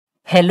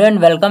Hello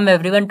and welcome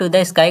everyone to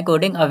the Sky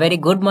Coding. A very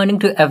good morning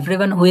to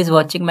everyone who is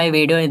watching my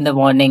video in the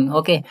morning.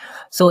 Okay,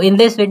 so in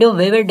this video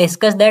we will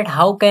discuss that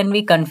how can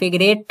we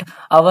configure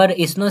our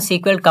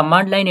SnowSQL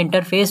command line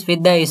interface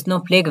with the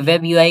Snowflake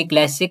Web UI,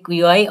 Classic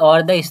UI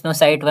or the Snow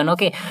Site one.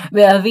 Okay,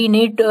 we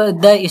need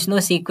the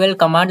SnowSQL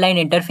command line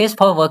interface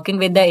for working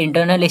with the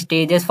internal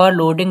stages for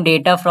loading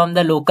data from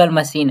the local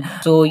machine.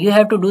 So you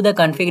have to do the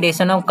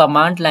configuration of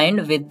command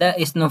line with the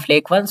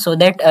Snowflake one so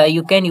that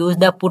you can use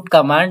the put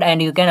command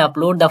and you can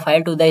upload the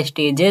file to the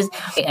stages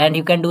and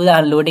you can do the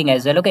unloading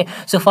as well. Okay,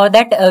 so for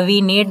that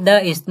we need the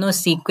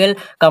SnowSQL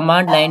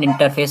command line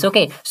interface.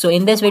 Okay, so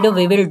in this video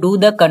we will do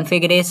the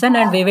configuration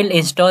and we will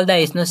install the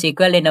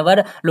SnowSQL in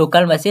our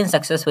local machine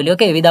successfully,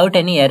 okay, without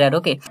any error.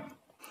 Okay,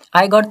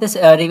 I got this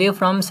review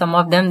from some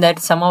of them that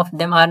some of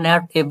them are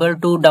not able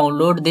to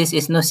download this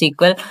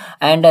SnowSQL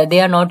and they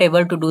are not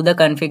able to do the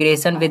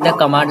configuration with the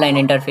command line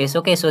interface.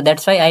 Okay, so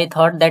that's why I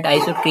thought that I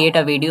should create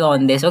a video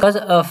on this, because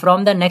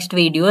from the next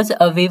videos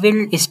we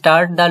will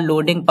start the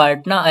loading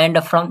part now,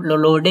 and from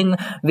loading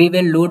we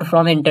will load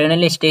from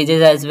internal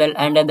stages as well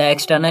and the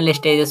external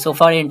stages. So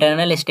for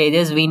internal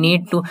stages we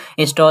need to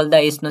install the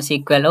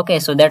SnowSQL. Okay,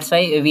 so that's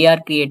why we are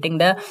creating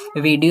the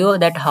video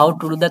that how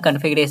to do the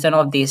configuration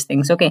of these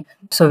things. Okay,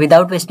 so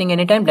without wasting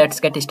any time, let's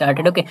get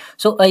started. Okay,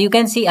 so you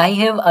can see I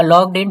have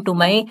logged into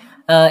my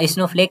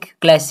Snowflake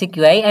Classic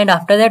UI, and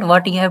after that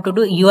what you have to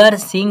do, you are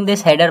seeing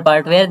this header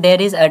part where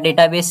there is a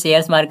database,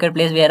 sales,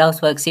 marketplace, warehouse,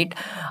 worksheet,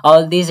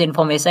 all these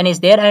information is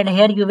there, and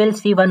here you will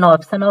see one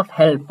option of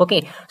help.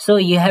 Okay, so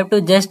you have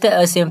to just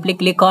simply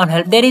click on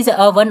help. There is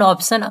one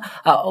option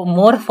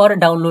more for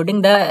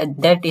downloading that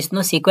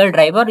SnowSQL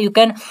driver. You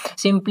can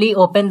simply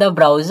open the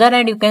browser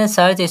and you can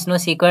search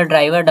SnowSQL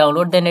driver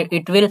download, then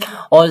it will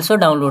also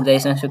download the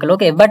SnowSQL.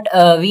 Okay, but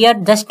we are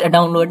just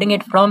downloading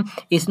it from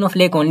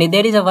Snowflake only.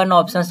 There is a one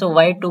option, so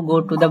why to go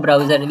to the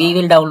browser? We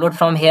will download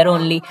from here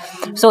only.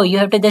 So you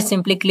have to just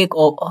simply click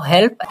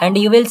help and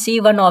you will see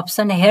one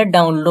option here,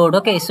 download.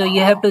 Okay, so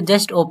you have to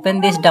just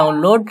open this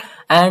download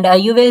and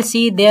you will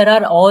see there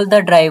are all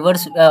the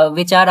drivers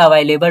which are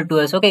available to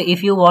us. Okay,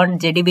 if you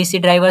want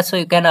JDBC driver, so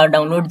you can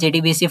download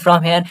JDBC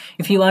from here.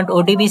 If you want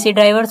ODBC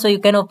driver, so you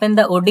can open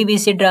the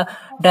ODBC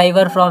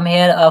driver from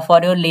here for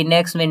your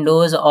Linux,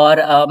 Windows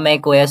or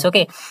Mac OS.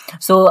 Okay,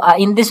 so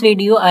in this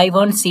video I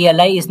want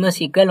CLI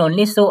SnowSQL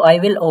only, so I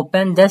will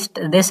open just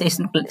this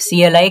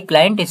CLI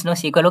client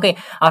SnowSQL. Okay,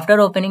 after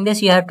opening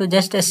this you have to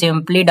just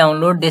simply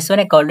download this one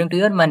according to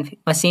your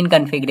machine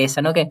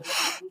configuration. Okay,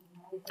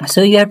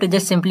 so you have to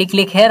just simply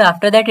click here.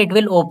 After that it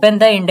will open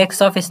the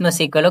index of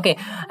SnowSQL. Okay,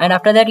 and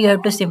after that you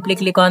have to simply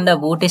click on the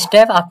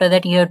bootstrap. After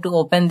that you have to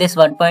open this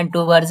 1.2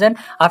 version.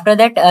 After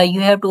that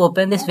you have to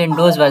open this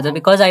Windows version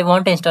because I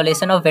want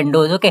installation of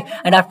Windows. Okay,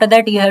 and after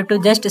that you have to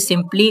just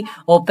simply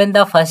open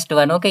the first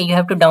one. Okay, you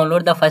have to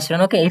download the first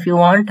one. Okay, if you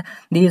want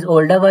these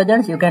older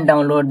versions you can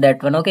download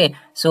that one. Okay,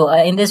 so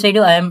in this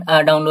video I am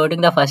downloading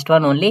the first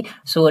one only,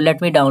 so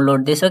let me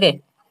download this.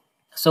 Okay,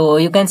 so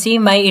you can see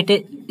my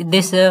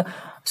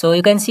so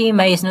you can see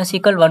my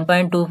SnowSQL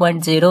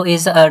 1.2.0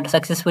 is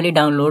successfully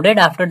downloaded.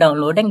 After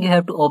downloading you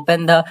have to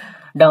open the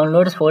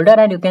downloads folder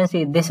and you can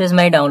see this is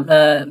my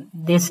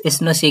this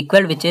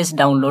SnowSQL which is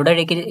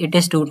downloaded. It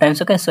is 2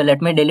 times. Okay, so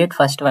let me delete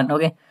first one.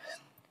 Okay,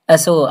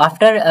 so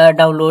after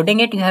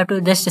downloading it you have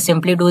to just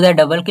simply do the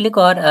double click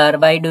or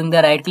by doing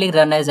the right click,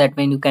 run as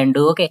admin you can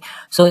do. Okay,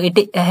 so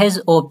it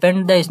has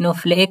opened the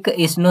Snowflake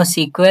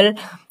SnowSQL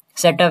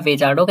setup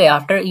wizard. Okay,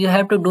 after you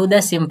have to do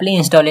the simply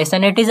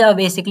installation. It is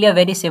basically a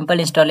very simple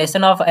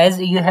installation of,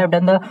 as you have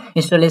done the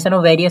installation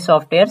of various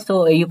software,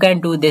 so you can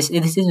do this.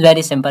 This is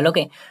very simple.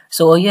 Okay,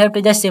 so you have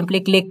to just simply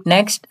click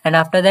next, and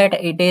after that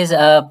it is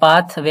a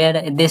path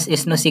where this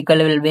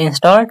SnowSQL will be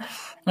installed,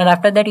 and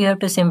after that you have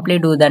to simply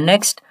do the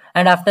next,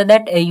 and after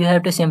that you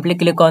have to simply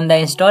click on the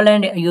install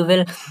and you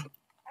will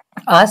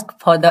ask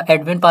for the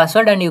admin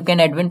password and you can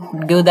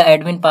give the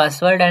admin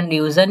password and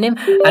username,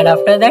 and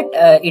after that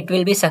it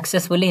will be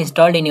successfully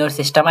installed in your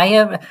system. I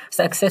have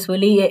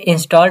successfully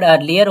installed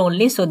earlier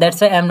only, so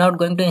that's why I'm not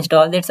going to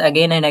install this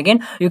again and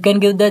again. You can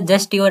give the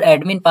just your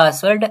admin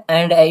password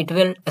and it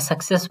will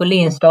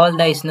successfully install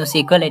the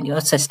SnowSQL in your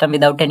system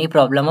without any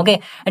problem.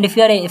 Okay, and if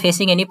you are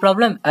facing any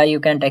problem you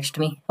can text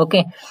me.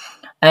 Okay,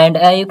 and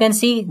you can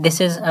see this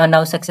is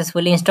now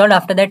successfully installed.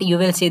 After that you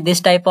will see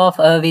this type of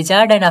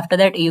wizard, and after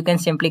that you can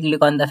simply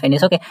click on the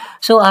finish. Okay,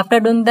 so after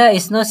doing the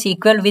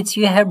SnowSQL which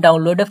you have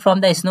downloaded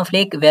from the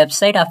Snowflake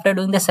website, after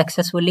doing the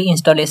successfully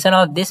installation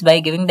of this by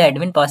giving the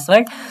admin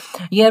password,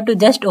 you have to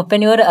just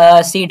open your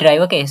C drive.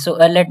 Okay, so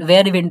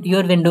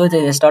your Windows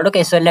is installed.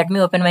 Okay, so let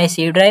me open my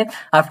C drive.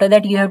 After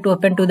that you have to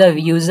open to the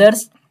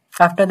users.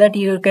 After that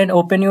you can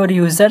open your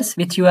users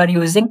which you are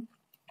using.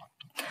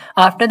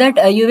 After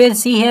that you will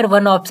see here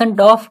one option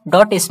of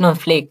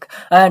 .snowflake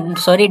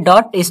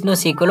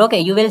 .snowsql. Okay,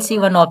 you will see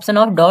one option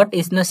of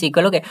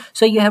 .snowsql. Okay,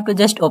 so you have to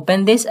just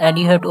open this and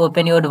you have to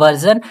open your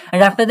version,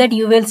 and after that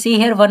you will see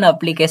here one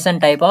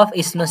application type of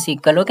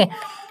SnowSQL. Okay,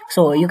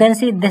 So you can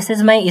see this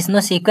is my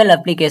snowsql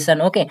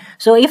application. Okay,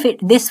 so if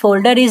this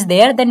folder is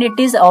there, then it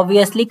is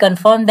obviously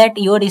confirmed that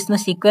your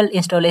snowsql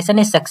installation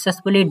is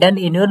successfully done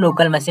in your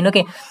local machine.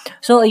 Okay,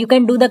 so you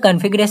can do the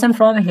configuration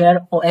from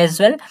here as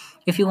well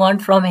if you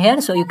want from here.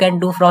 So you can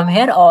do from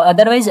here, or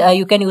otherwise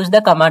you can use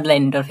the command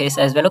line interface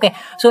as well. Okay,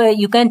 so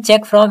you can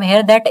check from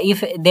here that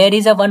if there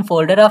is a one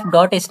folder of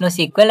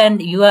 .snowsql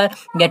and you are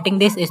getting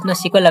this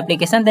snowsql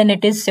application, then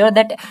it is sure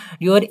that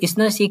your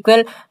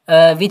snowsql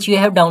which you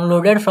have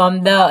downloaded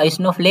from the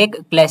Snowflake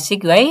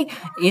classic UI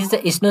is the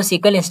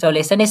snowsql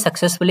installation is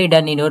successfully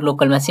done in your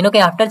local machine. Okay,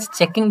 after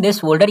checking this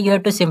folder, you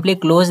have to simply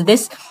close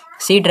this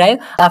C drive.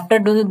 After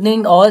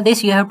doing all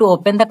this, you have to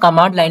open the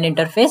command line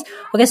interface.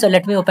 Okay, so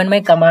let me open my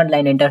command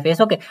line interface.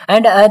 Okay,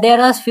 and there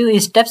are few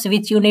steps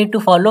which you need to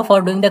follow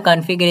for doing the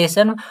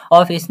configuration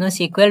of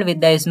snowsql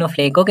with the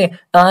Snowflake. Okay,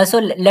 so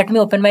let me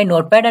open my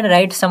notepad and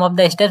write some of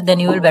the steps, then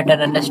you will better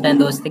understand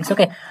those things.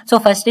 Okay, so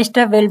first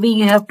step will be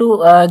you have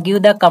to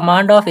give the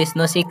command of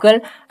snowsql,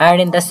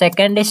 and in the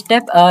second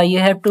step you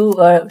have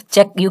to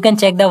check, you can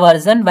check the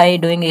version by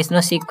doing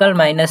snowsql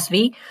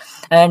 -v.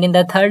 And in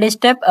the third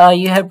step,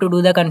 you have to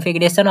do the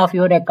configuration of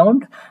your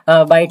account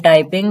by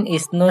typing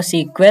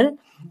snowsql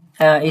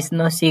 -a,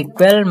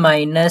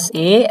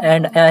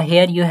 and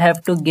here you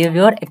have to give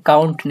your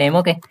account name.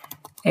 Okay,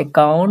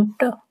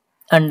 account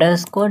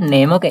underscore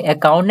name. Okay,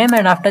 account name,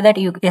 and after that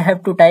you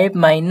have to type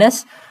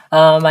minus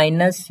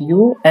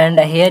u, and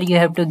here you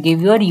have to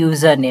give your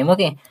username.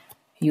 Okay,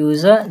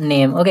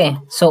 username. Okay,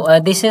 so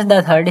this is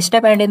the third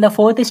step, and in the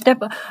fourth step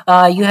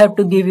you have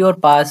to give your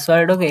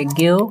password. Okay,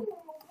 give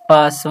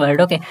password.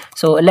 Okay,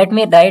 so let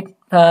me write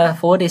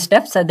 4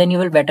 steps, and then you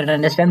will better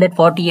understand that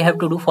what you have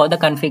to do for the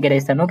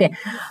configuration. Okay,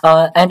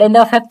 and in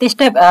the fifth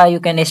step you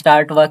can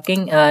start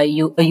working.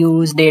 You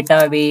use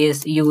database,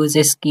 use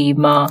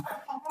schema,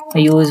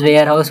 use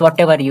warehouse,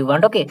 whatever you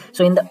want. Okay, so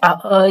in the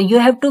you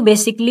have to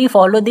basically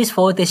follow this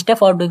fourth step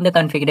for doing the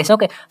configuration.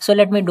 Okay, so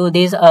let me do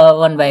this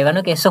one by one.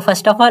 Okay, so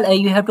first of all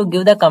you have to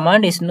give the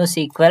command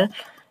snowsql,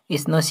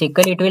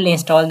 it will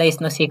install the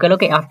snowsql.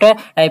 Okay, after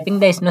typing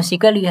the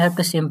snowsql, you have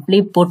to simply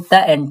put the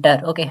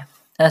enter. Okay,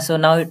 so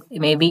now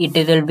maybe it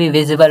will be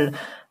visible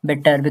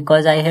better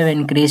because I have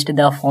increased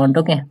the font.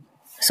 Okay,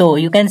 so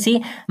you can see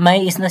my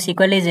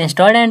snowsql is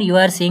installed, and you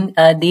are seeing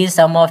these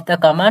some of the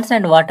commands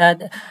and what are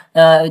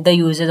the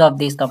uses of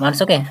these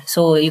commands. Okay,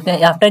 so you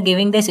can, after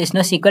giving this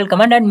snowsql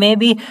command, and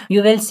maybe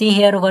you will see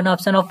here one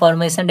option of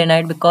permission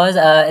denied because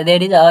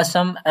there is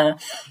some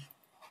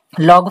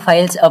log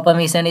files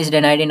permission is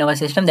denied in our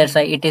system. That's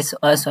why it is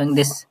showing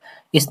this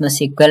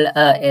snowsql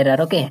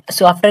error. Okay,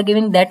 so after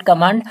giving that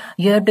command,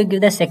 you have to give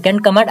the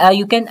second command.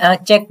 You can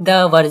check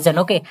the version.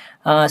 Okay,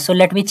 so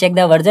let me check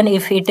the version.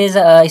 If it is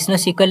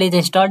snowsql is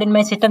installed in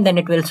my system, then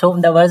it will show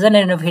the version,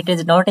 and if it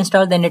is not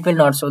installed, then it will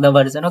not show the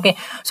version. Okay,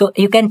 so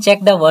you can check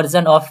the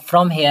version of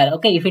from here.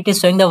 Okay, if it is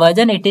showing the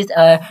version, it is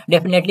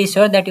definitely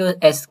sure that your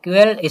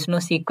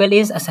snowsql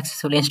is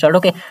successfully installed.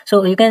 Okay,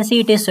 so you can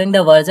see it is showing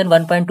the version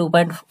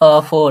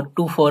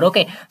 1.2.424.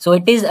 Okay, so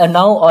it is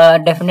now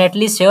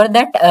definitely sure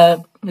that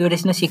your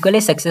snowsql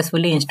is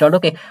successfully installed.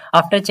 Okay,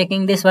 after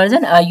checking this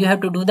version, you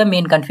have to do the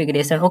main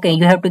configuration. Okay,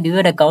 you have to give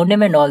your account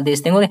name and all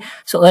these things. Okay,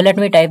 so let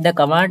me type the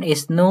command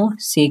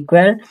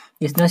snowsql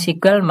 -a.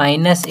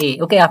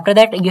 Okay, after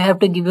that you have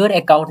to give your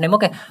account name.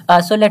 Okay,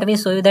 so let me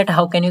show you that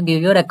how can you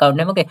give your account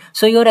name. Okay,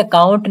 so your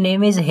account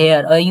name is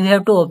here. You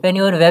have to open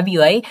your web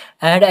UI,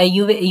 and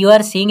you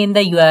are seeing in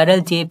the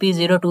URL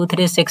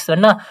jp02361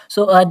 now.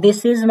 So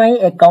this is my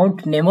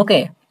account name.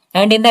 Okay,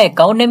 and in the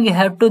account name you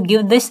have to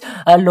give this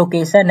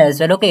location as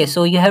well. Okay,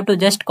 so you have to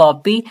just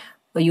copy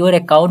your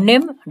account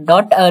name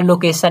dot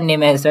location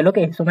name as well.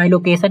 Okay, so my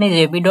location is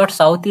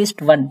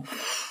ab.southeast1.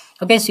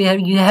 Okay, so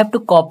you have to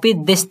copy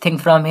this thing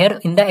from here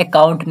in the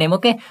account name.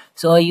 Okay,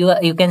 so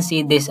you can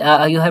see this.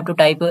 You have to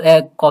type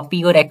copy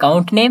your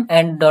account name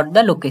and dot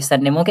the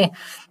location name. Okay,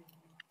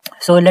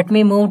 so let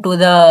me move to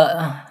the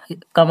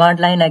command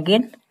line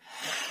again.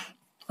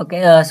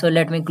 Okay, so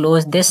let me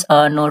close this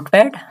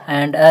notepad,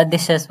 and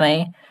this is my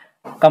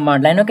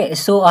command line. Okay,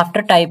 so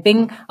after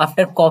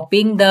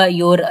copying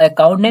your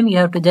account name, you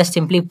have to just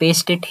simply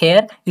paste it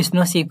here,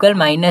 snowsql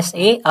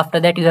 -a. After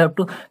that you have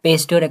to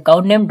paste your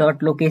account name dot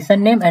location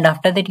name, and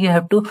after that you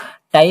have to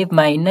type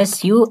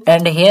 -u,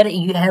 and here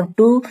you have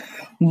to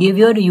give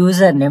your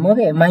username.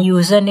 Okay, my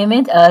username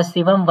is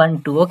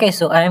shivam12. Okay,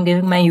 so I am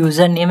giving my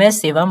username as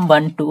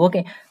shivam12.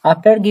 Okay,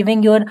 after giving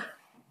your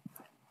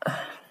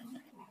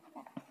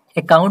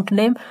account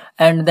name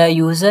and the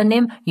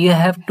username, you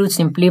have to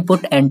simply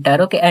put enter.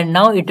 Okay, and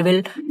now it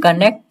will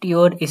connect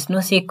your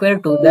snowsql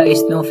to the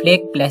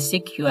Snowflake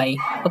classic UI.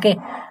 Okay,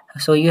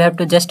 so you have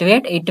to just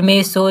wait. It may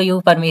show you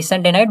permission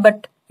denied, but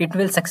it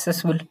will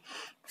successfully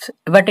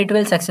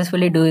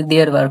do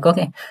their work.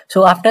 Okay, so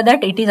after that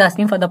it is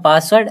asking for the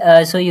password,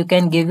 so you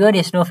can give your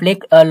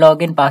Snowflake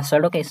login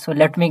password. Okay, so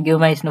let me give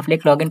my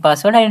Snowflake login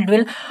password, and it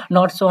will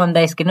not show on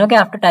the screen. Okay,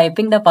 after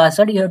typing the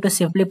password, you have to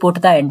simply put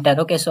the enter.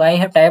 Okay, so I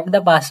have typed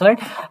the password,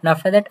 and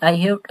after that I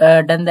have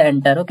done the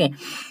enter. Okay,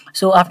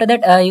 So after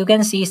that, you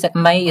can see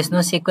my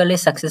snowsql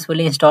is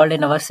successfully installed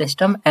in our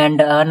system, and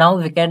now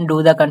we can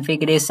do the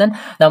configuration.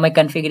 Now my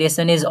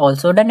configuration is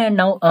also done, and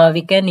now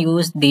we can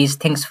use these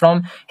things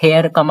from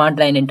here command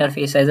line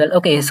interface as well.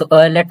 Okay, so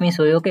let me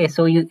show you. Okay,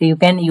 so you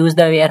can use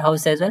the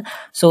warehouse as well.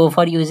 So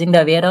for using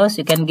the warehouse,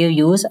 you can give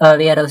use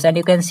warehouse, and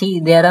you can see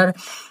there are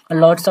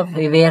lots of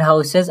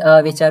warehouses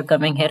which are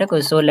coming here.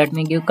 Okay, so let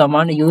me give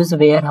command use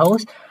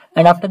warehouse,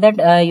 and after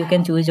that you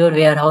can choose your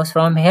warehouse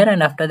from here,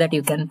 and after that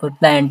you can put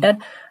the enter,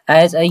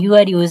 as you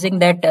are using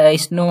that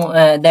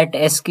that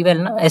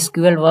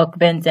SQL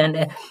workbench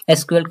and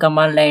SQL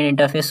command line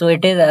interface. So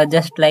it is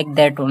just like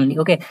that only.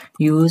 Okay,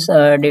 use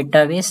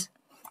database.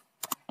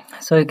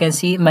 So you can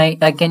see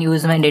I can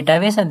use my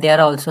database, and they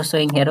are also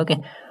showing here. Okay,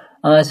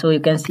 so you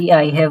can see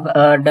I have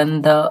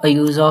done the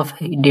use of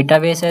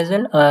database as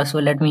well. So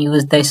let me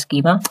use the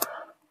schema.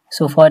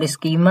 So for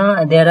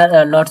schema, there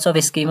are lots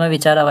of schema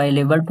which are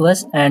available to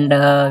us, and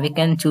we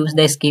can choose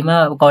the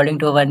schema according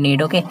to our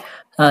need. Okay,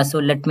 so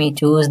let me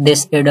choose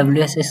this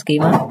AWS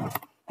schema,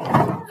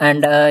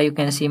 and you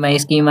can see my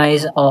schema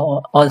is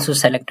also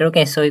selected.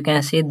 Okay, so you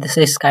can see this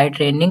is sky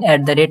training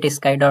at the rate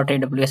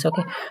sky.aws.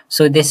 Okay,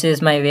 so this is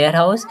my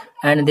warehouse,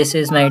 and this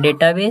is my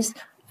database,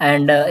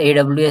 and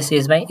AWS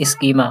is my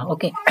schema.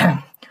 Okay.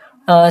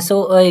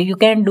 So you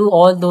can do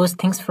all those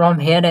things from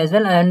here as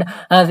well, and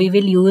we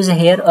will use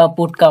here a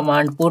put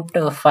command, put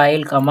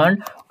file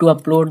command, to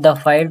upload the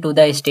file to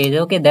the stage.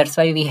 Okay, that's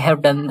why we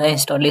have done the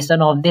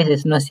installation of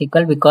this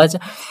snowsql, because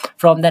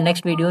from the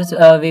next videos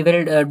we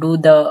will do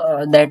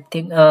the that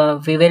thing,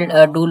 we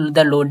will do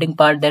the loading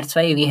part. That's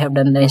why we have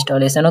done the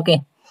installation.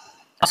 Okay,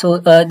 so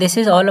this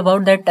is all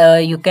about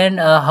that. You can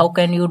how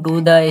can you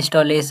do the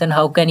installation,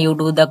 how can you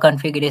do the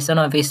configuration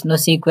of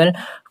snowsql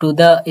to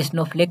the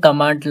Snowflake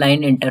command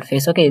line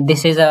interface. Okay,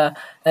 this is a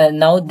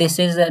now this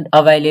is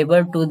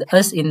available to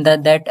us in the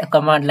that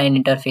command line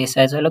interface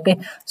as well. Okay,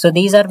 so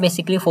these are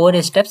basically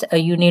 4 steps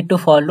you need to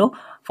follow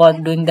for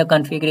doing the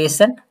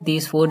configuration.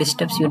 These 4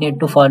 steps you need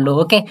to follow.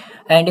 Okay,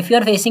 and if you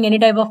are facing any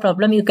type of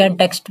problem, you can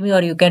text me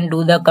or you can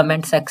do the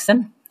comment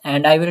section,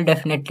 and I will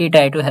definitely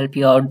try to help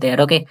you out there.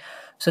 Okay,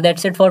 so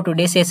that's it for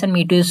today's session.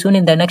 Meet you soon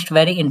in the next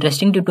very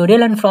interesting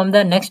tutorial, and from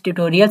the next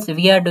tutorials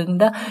we are doing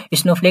the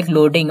Snowflake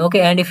loading.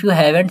 Okay, and if you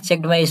haven't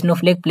checked my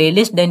Snowflake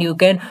playlist, then you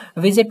can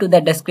visit to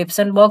the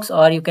description box,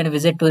 or you can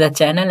visit to the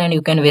channel, and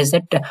you can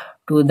visit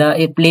to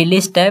the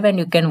playlist tab, and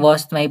you can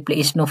watch my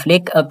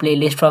Snowflake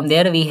playlist from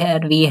there.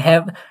 We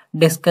have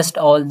discussed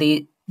all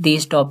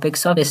these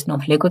topics of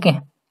Snowflake.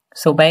 Okay,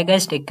 so bye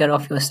guys, take care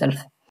of yourself.